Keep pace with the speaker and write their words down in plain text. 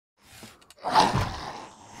Welcome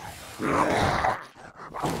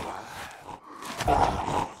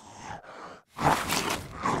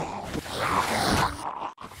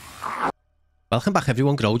back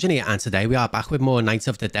everyone, Grojan here, and today we are back with more Night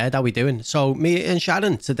of the Dead. How we doing? So me and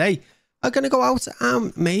Sharon today are going to go out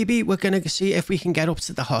and maybe we're going to see if we can get up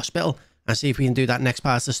to the hospital and see if we can do that next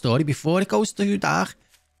part of the story before it goes too dark.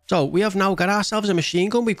 So we have now got ourselves a machine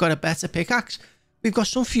gun, we've got a better pickaxe, we've got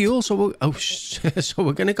some fuel, so we're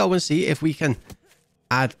going to go and see if we can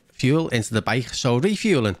add fuel into the bike. So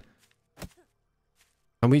refueling.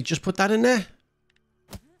 And we just put that in there.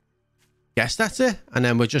 Yes, that's it. And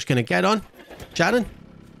then we're just going to get on. Sharon,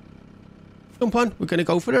 jump on. We're going to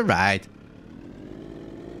go for a ride.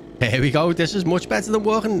 Here we go. This is much better than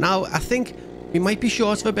walking. Now, I think we might be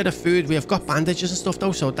short of a bit of food. We have got bandages and stuff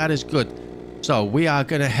though, so that is good. So we are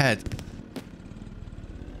going to head.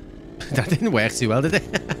 That didn't work too well, did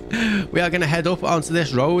it? We are going to head up onto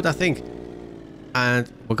this road, I think.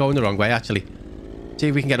 And we're going the wrong way, actually. See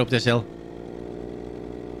if we can get up this hill.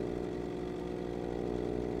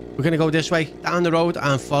 We're going to go this way, down the road,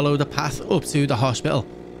 and follow the path up to the hospital.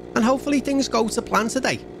 And hopefully things go to plan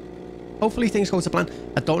today. Hopefully things go to plan.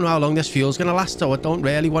 I don't know how long this fuel's going to last, so I don't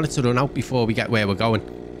really want it to run out before we get where we're going.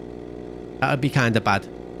 That would be kind of bad.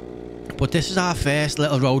 But this is our first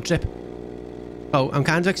little road trip. So I'm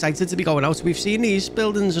kind of excited to be going out. We've seen these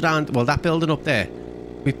buildings around, well, that building up there.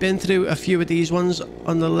 We've been through a few of these ones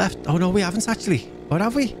on the left. Oh no, we haven't actually. Or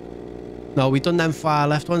have we? No, we've done them far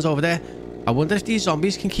left ones over there. I wonder if these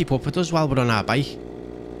zombies can keep up with us while we're on our bike.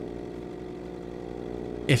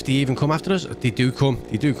 If they even come after us. They do come.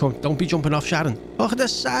 They do come. Don't be jumping off, Sharon. Look at the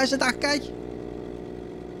size of that guy.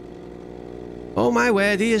 Oh my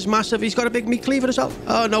word, he is massive. He's got a big meat cleaver as well.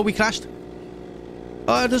 Oh no, we crashed.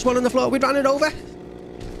 Oh, there's one on the floor. We ran it over.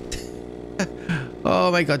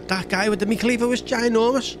 Oh my god, that guy with the meat cleaver was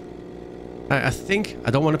ginormous. I think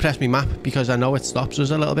I don't want to press my map because I know it stops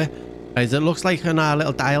us a little bit. Right, it looks like on our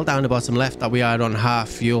little dial down the bottom left that we are on half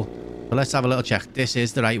fuel. But let's have a little check. This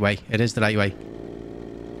is the right way. It is the right way.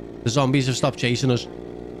 The zombies have stopped chasing us.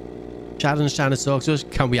 Sharon's trying to talk to us.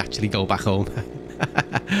 Can we actually go back home?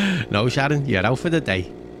 No, Sharon, you're out for the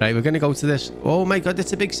day. Right, we're going to go to this. Oh my god,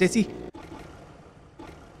 it's a big city.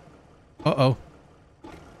 Uh-oh.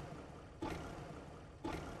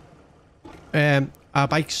 Our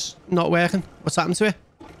bike's not working. What's happened to it?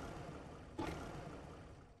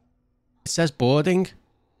 It says boarding.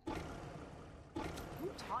 Who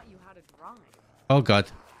taught you how to drive? Oh god.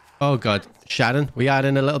 Oh god. Sharon, we are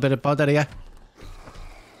in a little bit of bother here.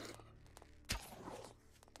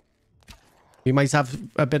 We might have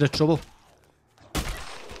a bit of trouble.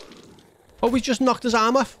 Oh, we just knocked his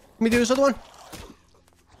arm off. Can we do this other one?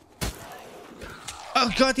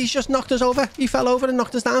 Oh god, he's just knocked us over. He fell over and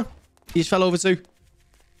knocked us down. He's fell over too.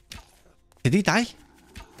 Did he die?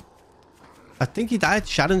 I think he died.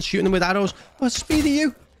 Sharon's shooting him with arrows. Oh, Speedy,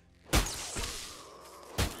 you.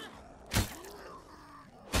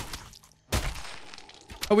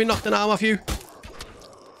 Oh, we knocked an arm off you.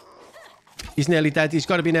 He's nearly dead. He's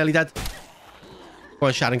got to be nearly dead. Go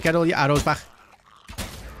on, Sharon. Get all your arrows back.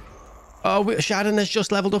 Oh, Sharon has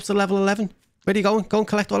just leveled up to level 11. Where are you going? Go and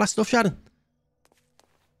collect all that stuff, Sharon.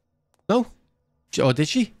 No? Or did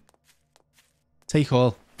she? Take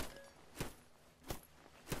all.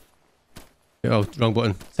 Oh, wrong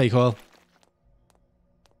button. Take all.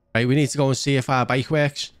 Right, we need to go and see if our bike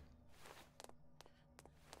works.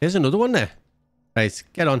 There's another one there. Right,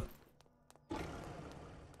 get on.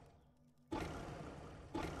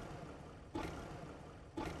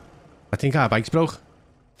 I think our bike's broke.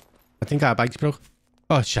 I think our bike's broke.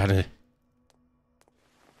 Oh, Sharon.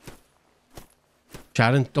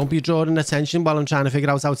 Sharon, don't be drawing attention while I'm trying to figure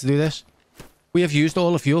out how to do this. We have used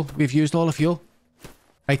all the fuel. We've used all the fuel.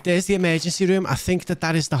 Right, there's the emergency room. I think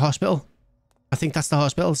that is the hospital. I think that's the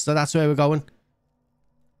hospital, so that's where we're going.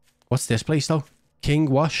 What's this place, though? King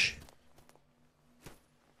Wash.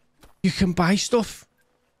 You can buy stuff.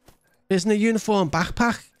 Isn't a uniform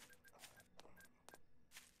backpack?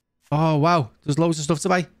 Oh, wow. There's loads of stuff to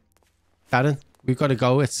buy. Karen, we've got to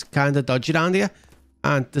go. It's kind of dodgy around here.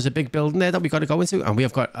 And there's a big building there that we've got to go into. And we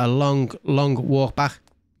have got a long, long walk back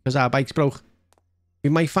because our bike's broke. We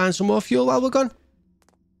might find some more fuel while we're gone.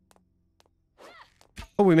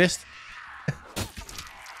 Oh, we missed.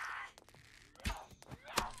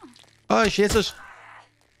 Oh, she hit us.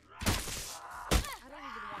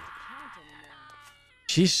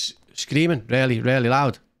 She's screaming really, really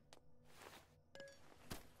loud.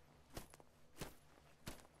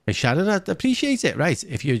 Hey, Sharon, I'd appreciate it. Right,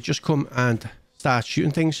 if you just come and start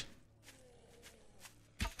shooting things.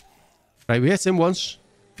 Right, we hit him once.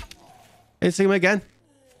 Hit him again.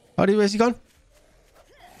 Oh, where's he gone?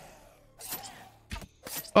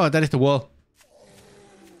 Oh, that hit the wall.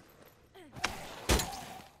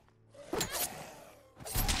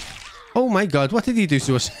 Oh my god, what did he do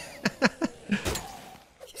to us?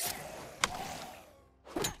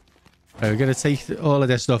 Right, we're gonna take all of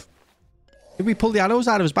this stuff. Did we pull the arrows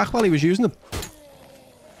out of his back while he was using them?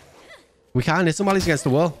 We can't hit him while he's against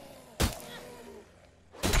the wall.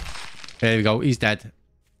 There we go, he's dead.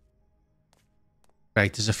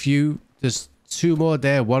 Right, there's two more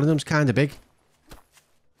there. One of them's kind of big.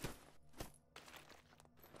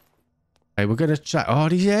 Right, we're gonna try. Oh,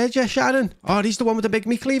 he's here, yeah, Sharon. Oh, he's the one with the big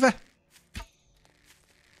meat cleaver.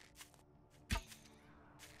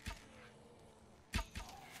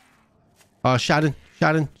 Oh, Sharon,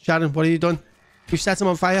 what have you done? We've set him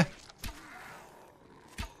on fire.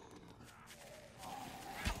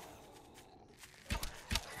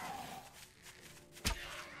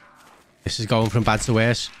 This is going from bad to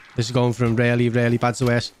worse. This is going from really, really bad to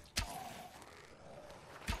worse.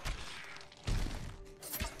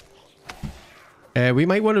 We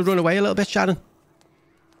might want to run away a little bit, Sharon.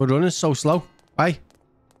 We're running so slow. Why?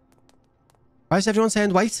 Why is everyone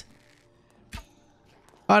turned white?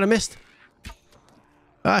 Oh, I missed.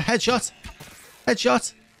 Headshot.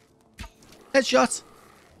 Headshot. Headshot.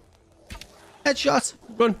 Headshot.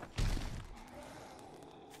 Run.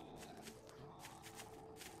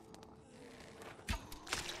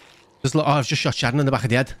 Oh, I've just shot Sharon in the back of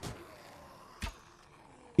the head.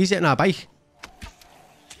 He's hitting our bike.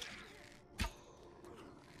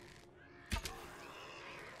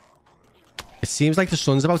 It seems like the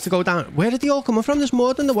sun's about to go down. Where did they all come from? There's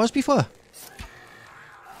more than there was before.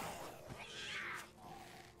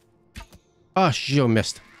 Oh, you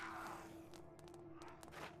missed.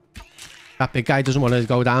 That big guy doesn't want to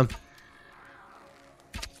go down.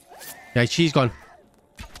 Yeah, she's gone.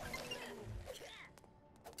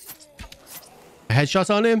 A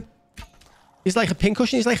headshot on him. He's like a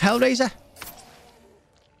pincushion. He's like Hellraiser.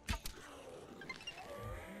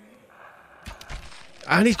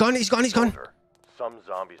 And he's gone. Some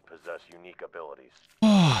zombies possess unique abilities.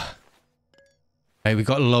 Oh. Hey, we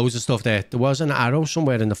got loads of stuff there. There was an arrow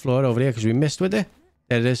somewhere in the floor over here because we missed with it.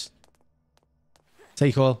 There it is.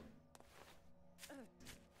 Take all.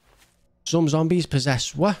 Some zombies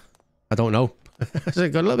possess what? I don't know. I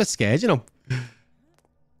got a little bit scared, you know.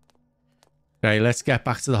 Right, let's get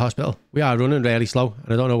back to the hospital. We are running really slow,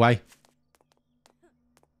 and I don't know why.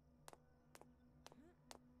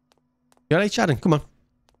 You alright, Sharon? Come on.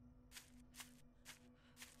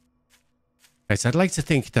 Right, so I'd like to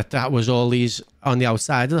think that was all these on the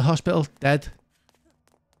outside of the hospital, dead.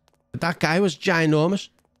 But that guy was ginormous.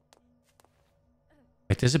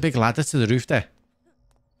 Right, there's a big ladder to the roof there.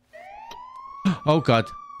 Oh, God.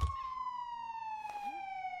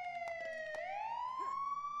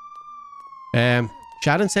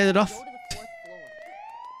 Sharon, turn it off.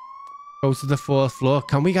 Go to the fourth floor.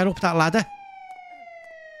 Can we get up that ladder?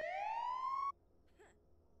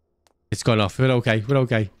 It's gone off. We're okay. We're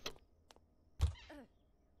okay.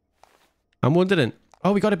 I'm wondering.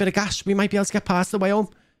 Oh, we got a bit of gas. We might be able to get past the way home.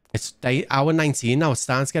 It's hour 19 now. It's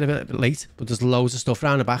starting to get a bit late. But there's loads of stuff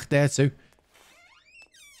around the back there too.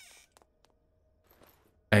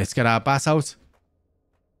 Let's get our bat out.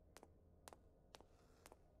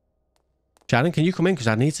 Sharon, can you come in? Because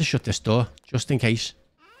I need to shut this door. Just in case.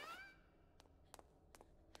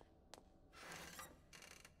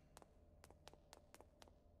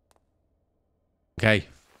 Okay.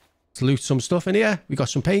 Let's loot some stuff in here. We got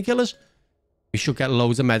some painkillers. We should get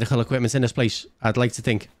loads of medical equipment in this place. I'd like to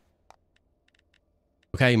think.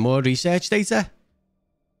 Okay, more research data.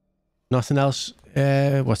 Nothing else.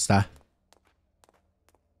 What's that?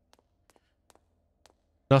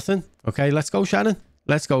 Nothing? Okay, let's go, Shannon.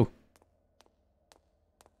 Let's go.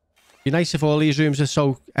 Be nice if all these rooms are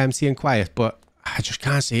so empty and quiet, but I just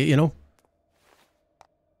can't see it, you know.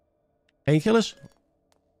 Painkillers?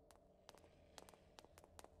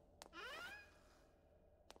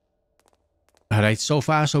 Alright, so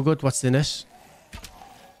far so good. What's in this?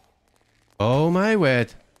 Oh my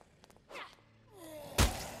word.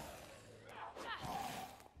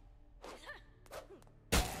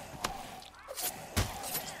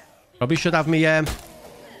 Probably should have me,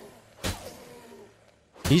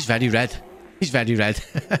 He's very red. He's very red.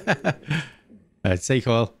 Right, take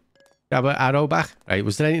all. Grab an arrow back. Right,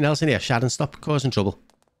 was there anything else in here? Sharon, stop causing trouble.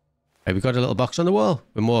 Right, we got a little box on the wall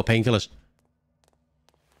with more painkillers.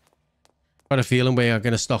 Got a feeling we are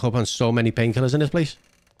going to stock up on so many painkillers in this place.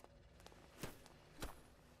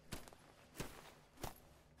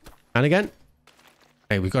 And again.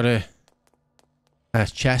 Right, we've got a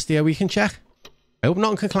chest here we can check. I hope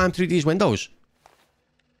nothing can climb through these windows.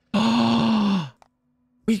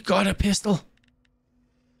 We got a pistol.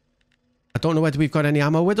 I don't know whether we've got any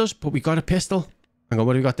ammo with us, but we got a pistol. Hang on,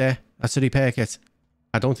 what do we got there? That's a repair kit.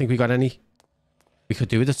 I don't think we got any. We could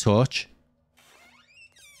do with a torch.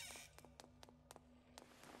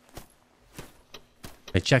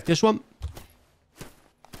 Let's check this one.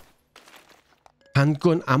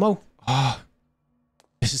 Handgun ammo. Oh,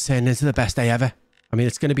 this is turning into the best day ever. I mean,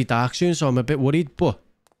 it's going to be dark soon, so I'm a bit worried, but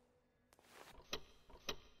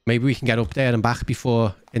maybe we can get up there and back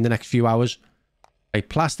before in the next few hours. Like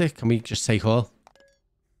plastic, can we just take all?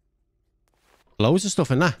 Loads of stuff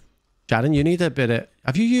in that. Sharon, you need a bit of...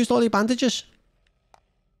 Have you used all your bandages?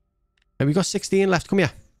 Have we got 16 left? Come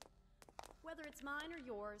here. Whether it's mine or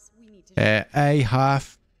yours, we need to A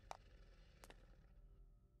half.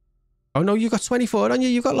 Oh no, you got 24 on you.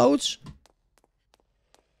 You got loads.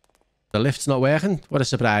 The lift's not working. What a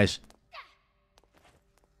surprise.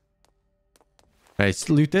 Right, let's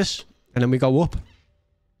loot this. And then we go up.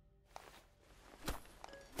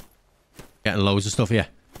 Getting loads of stuff here.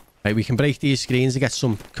 Right, we can break these screens to get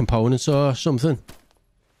some components or something.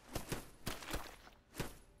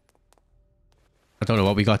 I don't know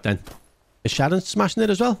what we got then. Is Sharon smashing it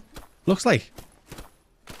as well? Looks like.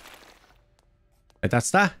 Right, that's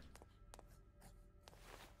that.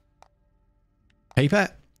 Paper.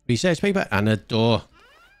 Research paper. And a door.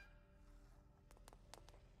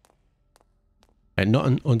 Right,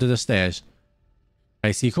 nothing under the stairs.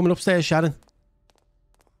 Right, so you coming upstairs, Sharon?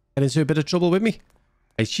 Get into a bit of trouble with me.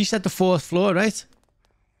 Right, she said the 4th floor, right?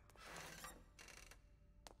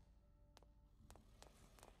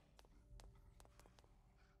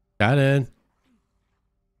 Sharon.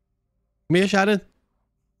 Come here, Sharon.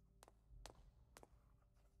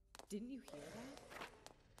 Didn't you hear that?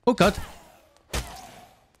 Oh, God.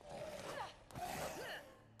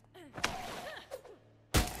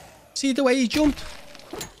 See the way he jumped?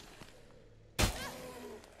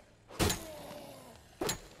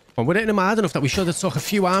 Well, we're hitting him hard enough that we should have took a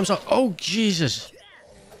few arms off. Oh, Jesus.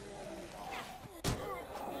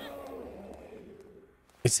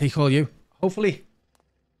 Let's take all you. Hopefully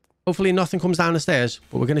nothing comes down the stairs.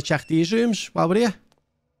 But we're going to check these rooms while we're here.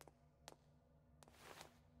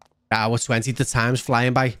 Hour 20, the time's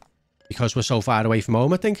flying by. Because we're so far away from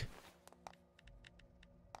home, I think.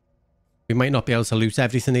 We might not be able to loot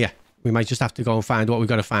everything here. We might just have to go and find what we've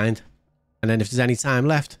got to find. And then if there's any time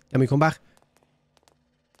left, then we come back.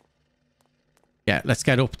 Yeah, let's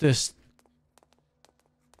get up the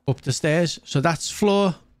stairs. So that's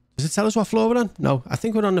floor. Does it tell us what floor we're on? No, I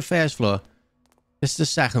think we're on the 1st floor. This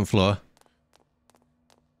is the 2nd floor.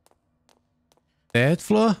 3rd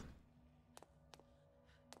floor.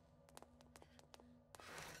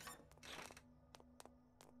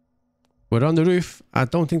 We're on the roof. I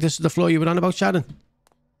don't think this is the floor you were on about, Sharon.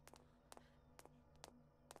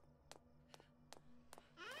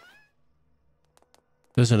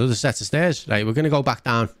 There's another set of stairs. Right, we're going to go back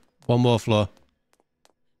down. One more floor.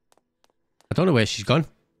 I don't know where she's gone.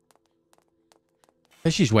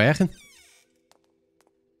 Where she's working.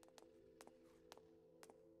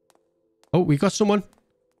 Oh, we got someone.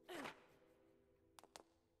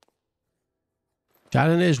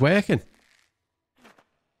 Sharon is working.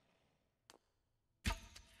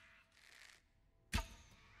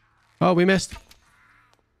 Oh, we missed.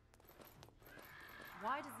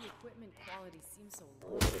 Why does the equipment quality seem so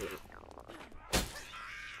low?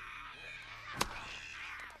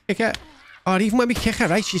 Kick her. Oh, even when we kick her,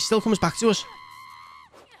 right, she still comes back to us.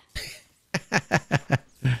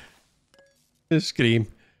 The scream.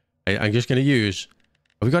 Right, I'm just going to use...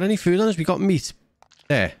 Have we got any food on us? We got meat.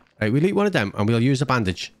 There. Right, we'll eat one of them and we'll use a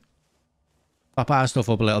bandage. Pop our stuff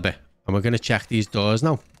up a little bit. And we're going to check these doors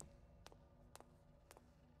now.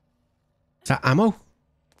 Is that ammo?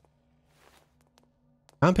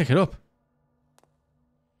 Can't pick it up.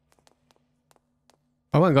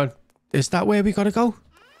 Oh, hang on. Is that where we gotta go?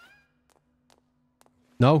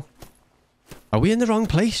 No. Are we in the wrong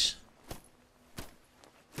place?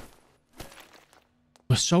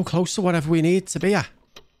 We're so close to whatever we need to be at.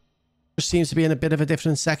 Just seems to be in a bit of a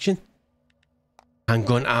different section.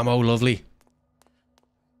 Handgun ammo, lovely.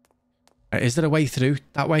 Is there a way through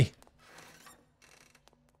that way?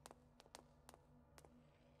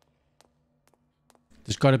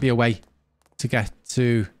 There's got to be a way to get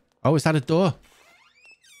to... Oh, is that a door?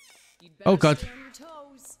 Oh, God. Stay on your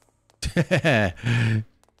toes.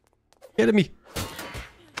 Get at me.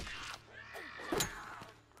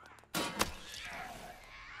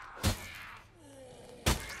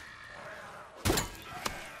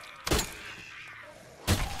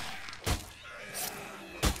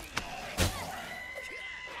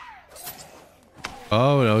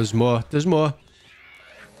 Oh, no, there's more. There's more.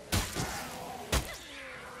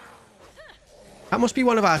 must be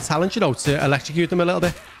one of our talents, you know, to electrocute them a little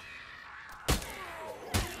bit.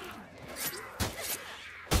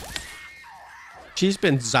 She's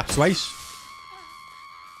been zapped twice.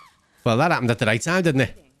 Well, that happened at the right time, didn't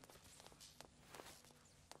it?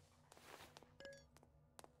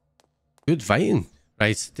 Good fighting.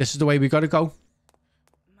 Right, this is the way we got to go.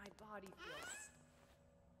 My body feels.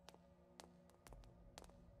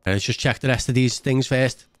 Let's just check the rest of these things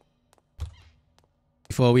first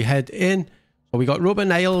before we head in. So we got rubber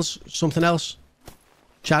nails, something else.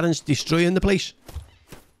 Sharon's destroying the place.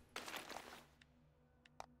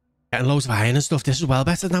 Getting loads of iron and stuff. This is well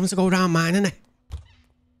better than having to go around mining it.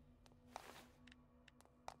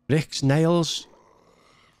 Bricks, nails.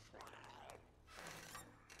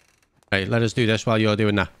 Right, let us do this while you're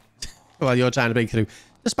doing that. While you're trying to break through.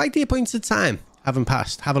 Despite the appointed time having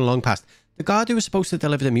long passed, the guard who was supposed to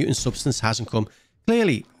deliver the mutant substance hasn't come.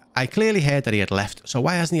 I clearly heard that he had left, so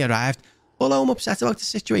why hasn't he arrived? Although I'm upset about the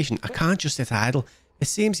situation, I can't just sit idle. It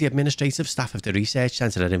seems the administrative staff of the research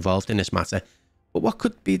centre are involved in this matter. But what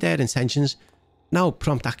could be their intentions? Now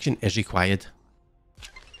prompt action is required.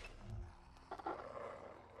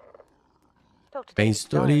 Dr. Main David's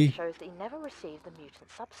story. diary shows that he never received the mutant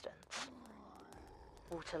substance.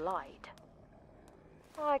 Walter lied.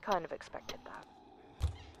 I kind of expected that.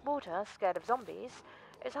 Walter, scared of zombies,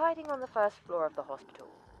 is hiding on the first floor of the hospital.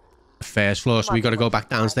 First floor, so we got to go back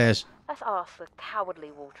downstairs. Let's ask the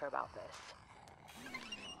cowardly Walter about this.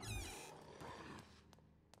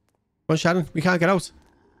 Come on, Sharon, we can't get out.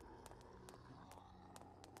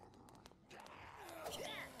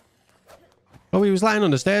 Oh, he was lying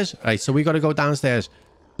on the stairs. Right, so we got to go downstairs.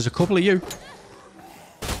 There's a couple of you.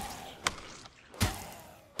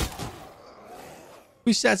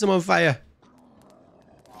 We set him on fire.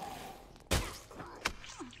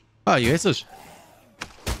 Oh, you hit us.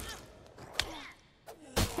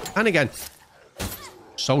 And again.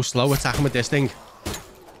 So slow attacking with this thing.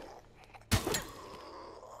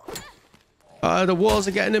 Oh, the walls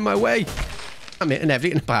are getting in my way. I'm hitting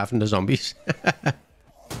everything apart from the zombies.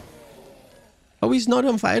 Oh, he's not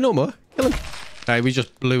on fire no more. Kill him. Right, we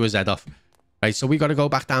just blew his head off. Right, so we got to go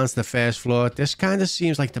back down to the first floor. This kind of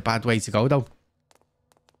seems like the bad way to go, though.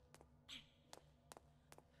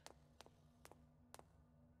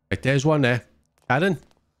 Right, there's one there. Sharon,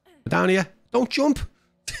 go down here. Don't jump.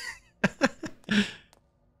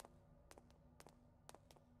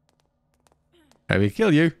 Right, we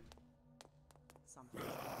kill you.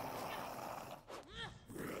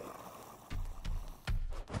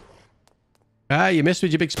 Ah, you missed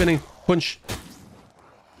with your big spinning punch.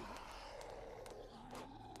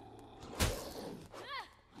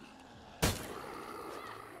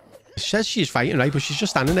 She says she's fighting, right? But she's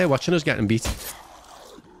just standing there watching us getting beat.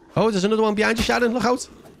 Oh, there's another one behind you, Sharon. Look out.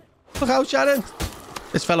 Look out, Sharon.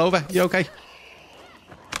 This fell over. You okay?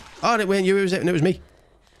 Oh, it weren't you. It was me.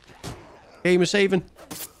 Game of saving.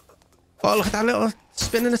 Oh, look at that little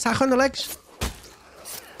spinning attack on the legs.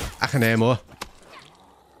 I can hear more.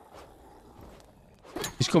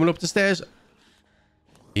 He's coming up the stairs.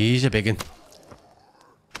 He's a big one.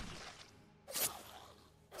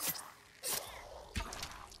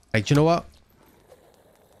 Hey, do you know what?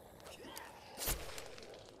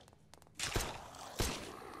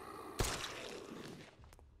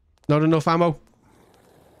 Not enough ammo.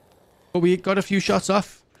 But we got a few shots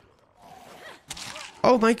off.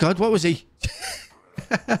 Oh my god, what was he?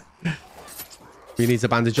 We need to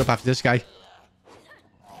bandage up after this guy.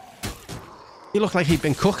 He looked like he'd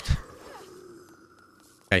been cooked.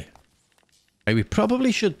 Okay. Hey, we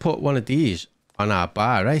probably should put one of these on our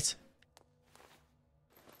bar, right?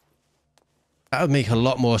 That would make a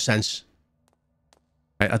lot more sense.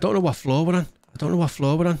 Right, I don't know what floor we're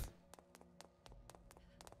on.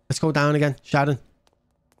 Let's go down again, Sharon.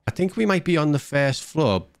 I think we might be on the first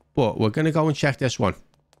floor, but we're going to go and check this one.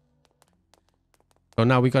 So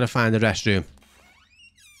now we got to find the restroom.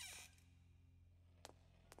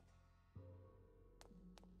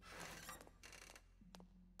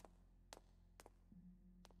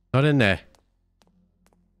 Not in there.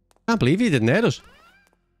 Can't believe he didn't hear us.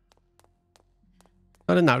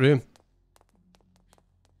 Not in that room.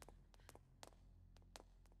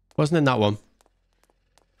 Wasn't in that one.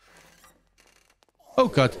 Oh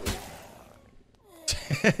god.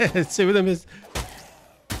 Two of them is...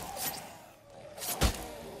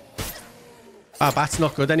 Our bat's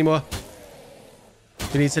not good anymore.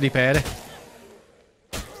 We need to repair it.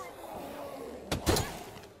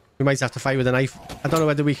 We might have to fight with a knife. I don't know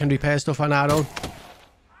whether we can repair stuff on our own.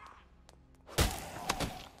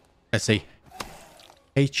 Let's see.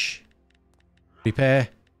 H. Repair.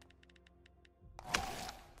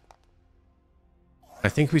 I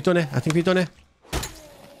think we've done it.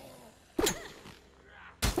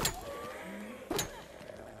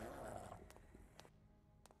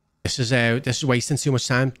 This is wasting too much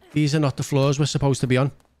time. These are not the floors we're supposed to be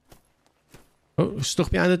on. Oh, stuck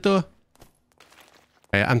behind the door.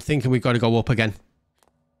 I'm thinking we've got to go up again.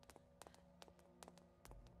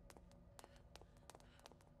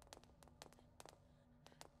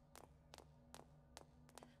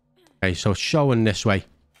 Okay, so it's showing this way.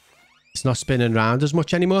 It's not spinning around as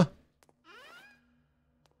much anymore.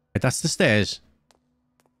 Okay, that's the stairs.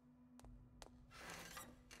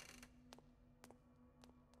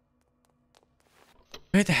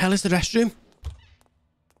 Where the hell is the restroom?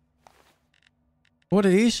 What are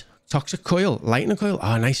these? Toxic coil, lightning coil.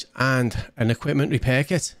 Oh, nice. And an equipment repair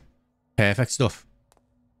kit. Perfect stuff.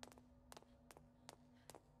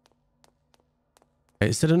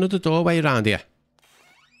 Is there another doorway around here?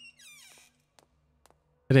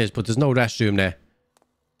 It is, but there's no restroom there.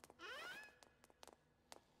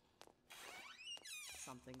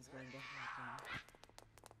 Something's going to happen.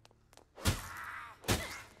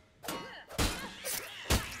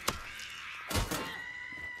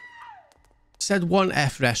 Said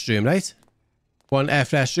 1F restroom, right?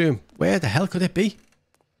 1F restroom. Where the hell could it be?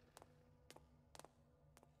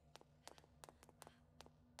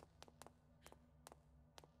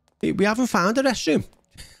 We haven't found a restroom.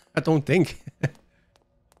 I don't think.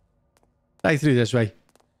 Right through this way.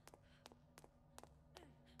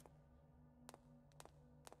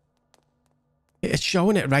 It's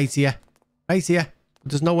showing it right here. Right here.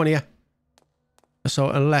 There's no one here. So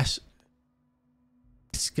unless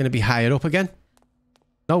it's going to be higher up again.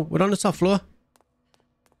 No, we're on the top floor.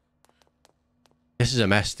 This is a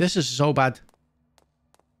mess. This is so bad.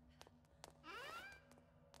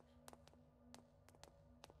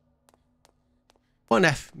 One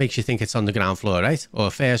F makes you think it's on the ground floor, right? Or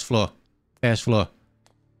first floor. First floor.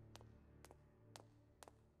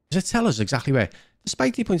 Does it tell us exactly where?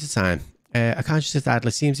 Despite the appointed time, I can't just sit idle.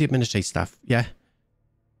 It seems the administrative staff. Yeah.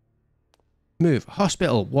 Move.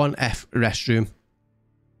 Hospital. 1F restroom.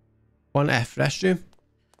 1F restroom.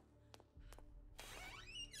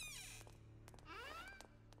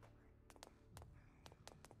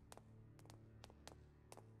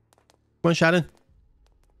 Come on, Sharon.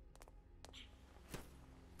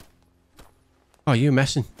 Oh, you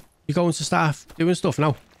messing. You're going to start doing stuff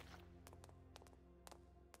now.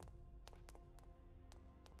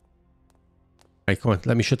 Right, come on.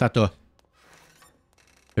 Let me shut that door.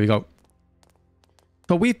 Here we go.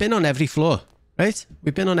 So we've been on every floor, right?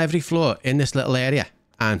 We've been on every floor in this little area.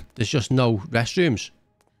 And there's just no restrooms.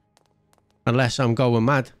 Unless I'm going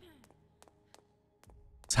mad.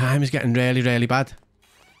 Time is getting really, really bad.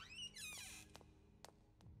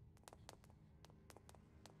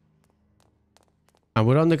 And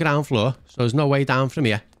we're on the ground floor, so there's no way down from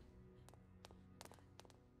here.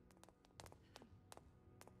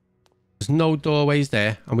 There's no doorways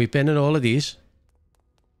there, and we've been in all of these.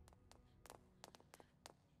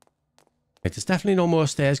 Okay, there's definitely no more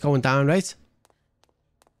stairs going down, right?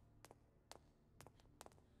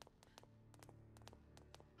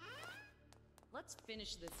 Let's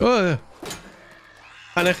finish this. Oh!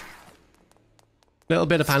 Panic. Little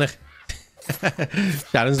bit of panic.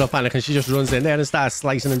 Sharon's not panicking, she just runs in there and starts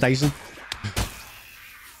slicing and dicing.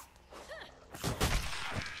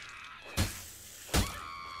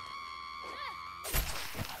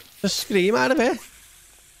 Just scream out of it.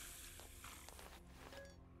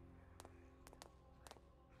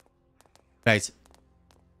 Right.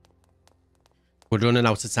 We're running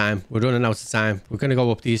out of time. We're running out of time. We're going to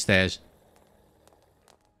go up these stairs.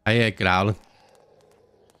 I hear growling.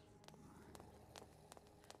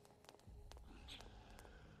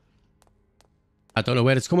 I don't know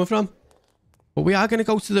where it's coming from. But we are going to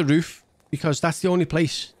go to the roof. Because that's the only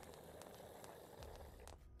place.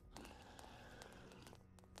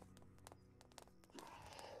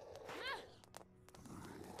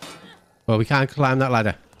 Well, we can't climb that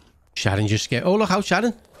ladder. Sharon just scared. Oh, look out,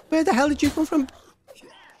 Sharon. Where the hell did you come from?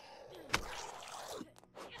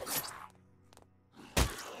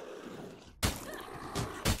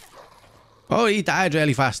 Oh, he died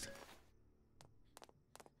really fast.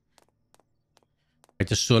 Right,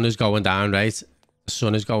 the sun is going down, right? The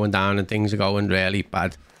sun is going down and things are going really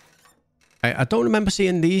bad. I don't remember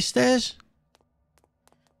seeing these stairs.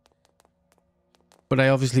 But I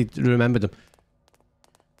obviously remember them.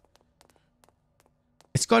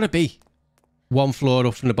 It's got to be one floor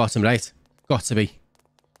up from the bottom, right? Got to be.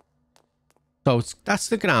 So that's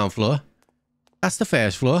the ground floor. That's the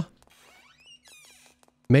first floor.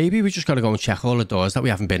 Maybe we just got to go and check all the doors that we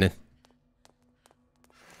haven't been in.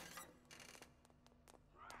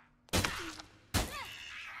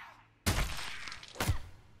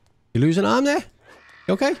 You lose an arm there?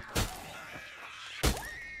 You okay?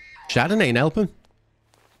 Sharon ain't helping.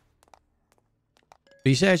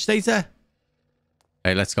 Research data.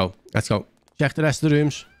 Hey, let's go. Let's go. Check the rest of the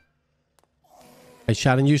rooms. Hey,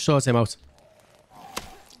 Sharon, you sort him out.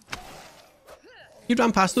 He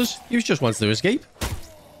ran past us. He was just wants to escape.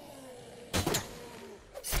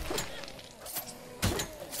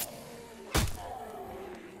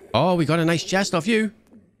 Oh, we got a nice chest off you.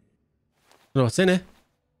 Don't know what's in it.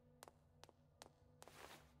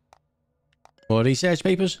 More research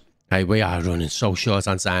papers. Hey, we are running so short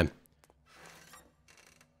on time.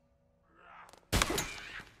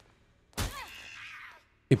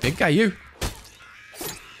 You big guy, you.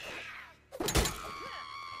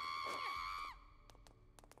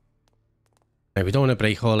 Hey, we don't want to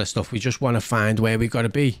break all this stuff. We just want to find where we got to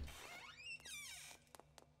be.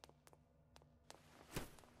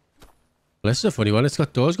 Well, this is a funny one. It's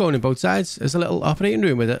got doors going in both sides. There's a little operating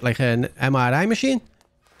room with it, like an MRI machine.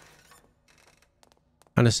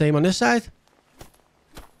 And the same on this side.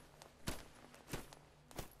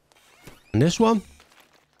 And this one.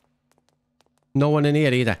 No one in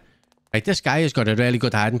here either. Right, this guy has got a really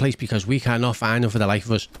good hiding place because we cannot find him for the life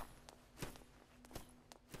of us.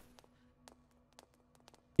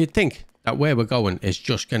 You'd think that where we're going is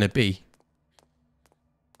just going to be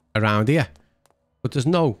around here. But there's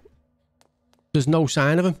no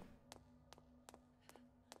sign of him.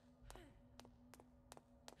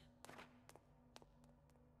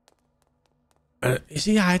 Is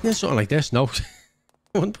he hiding in something like this? No.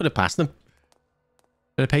 I wouldn't put it past him.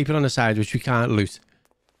 Bit of paper on the side which we can't loot.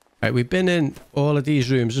 Right, we've been in all of these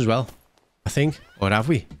rooms as well, I think. Or have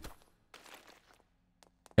we?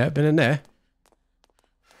 Yeah, been in there.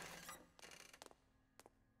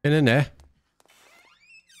 Been in there.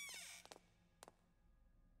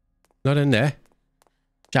 Not in there.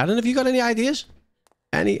 Sharon, have you got any ideas?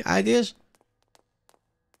 Any ideas?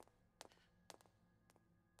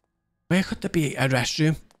 Where could there be a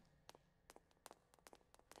restroom?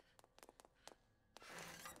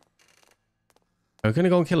 We're gonna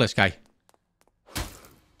go and kill this guy.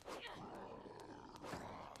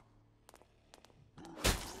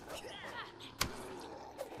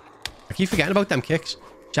 I keep forgetting about them kicks.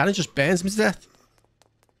 Sharon just burns me to death.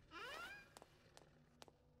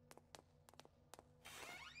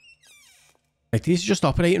 Like, these are just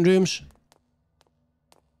operating rooms.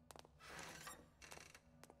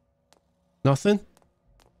 Nothing.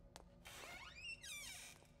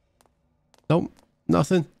 Nope,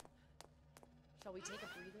 nothing. Shall we take a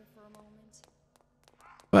breather for a moment?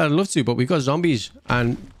 Well, I'd love to, but we've got zombies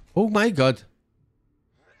and... Oh my god.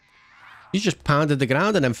 He just pounded the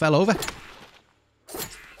ground and then fell over.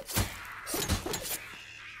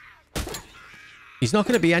 He's not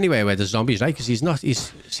going to be anywhere where there's zombies, right? Because he's not... He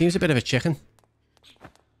seems a bit of a chicken.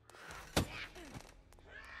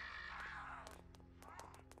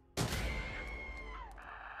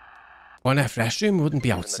 One F restroom wouldn't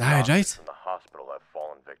be outside, right? From the hospital have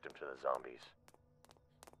fallen victim to the zombies.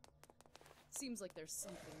 Seems like there's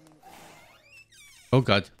something new there. Oh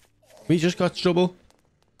god. We just got trouble.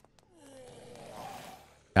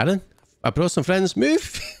 Karen, I brought some friends.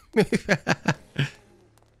 Move! Move!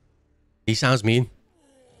 He sounds mean.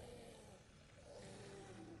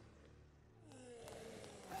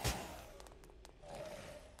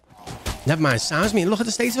 Never mind, sounds mean. Look at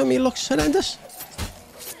the state of him. He looks horrendous.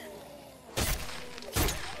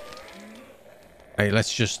 Right,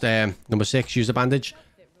 let's just, number 6, use a bandage.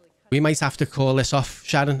 We might have to call this off,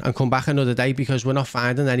 Sharon, and come back another day because we're not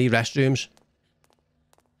finding any restrooms.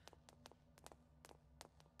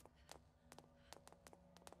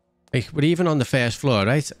 Like, we're even on the first floor,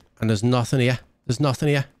 right? And there's nothing here. There's nothing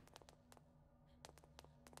here.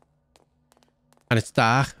 And it's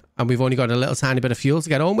dark. And we've only got a little tiny bit of fuel to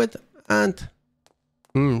get home with. And...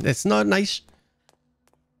 it's not nice.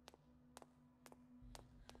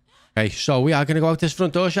 Okay, so we are going to go out this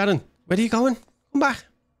front door, Sharon. Where are you going? Come back.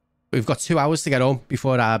 We've got 2 hours to get home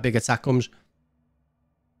before our big attack comes.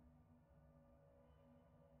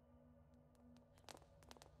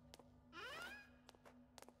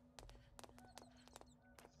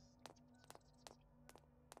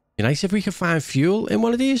 Be nice if we could find fuel in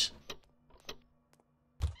one of these.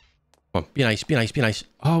 Come on, be nice, be nice, be nice.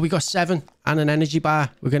 Oh, we got 7 and an energy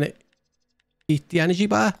bar. We're going to eat the energy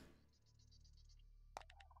bar.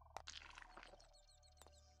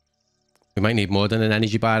 We might need more than an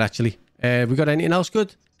energy bar, actually. We got anything else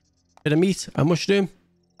good? Bit of meat, a mushroom.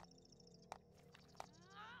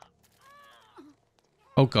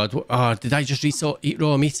 Oh, God. Oh, did I just eat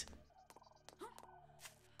raw meat?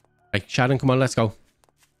 Right, Sharon, come on, let's go.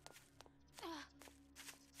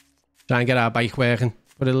 Try and get our bike working.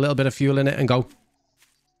 Put a little bit of fuel in it and go.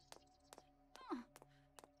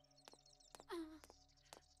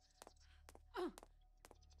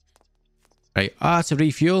 Right, to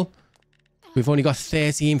refuel. We've only got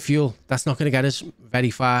 13 fuel. That's not going to get us very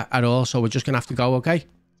far at all, so we're just going to have to go, okay?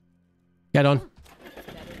 Get on.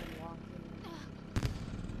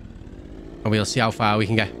 And we'll see how far we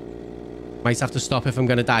can get. Might have to stop if I'm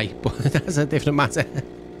going to die, but that's a different matter.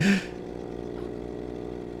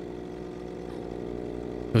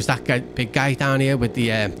 There's that guy, big guy down here with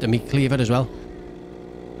the meat cleaver as well.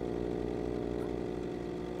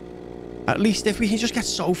 At least if we can just get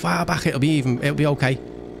so far back, it'll be okay.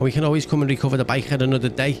 And we can always come and recover the bike at another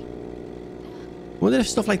day. I wonder if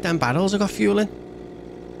stuff like them barrels have got fuel in.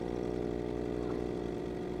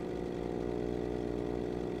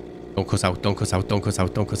 Don't cut out, don't cut out, don't cut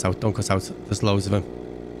out, don't cut out, don't cut out. There's loads of them.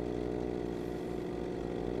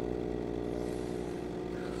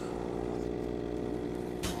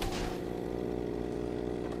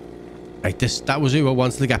 Right, that was who I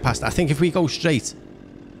wanted to get past. I think if we go straight...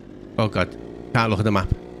 Oh god, can't look at the map.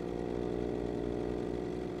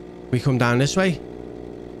 We come down this way.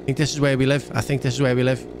 I think this is where we live. I think this is where we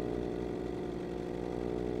live.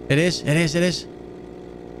 It is, it is, it is.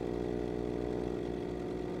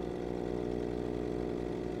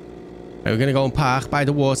 Right, we're going to go and park by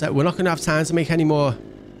the water. We're not going to have time to make any more...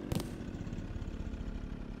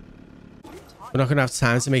 We're not going to have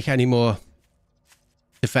time to make any more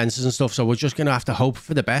defenses and stuff, so we're just going to have to hope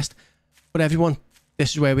for the best. But everyone,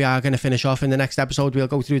 this is where we are going to finish off. In the next episode, we'll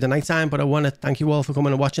go through the nighttime, but I want to thank you all for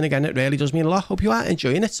coming and watching again. It really does mean a lot. Hope you are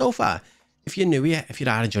enjoying it so far. If you're new here, if you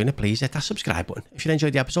are enjoying it, please hit that subscribe button. If you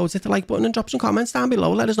enjoyed the episodes, hit the like button and drop some comments down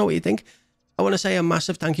below. Let us know what you think. I want to say a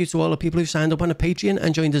massive thank you to all the people who signed up on the Patreon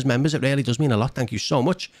and joined as members. It really does mean a lot. Thank you so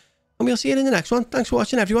much. And we'll see you in the next one. Thanks for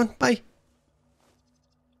watching, everyone. Bye.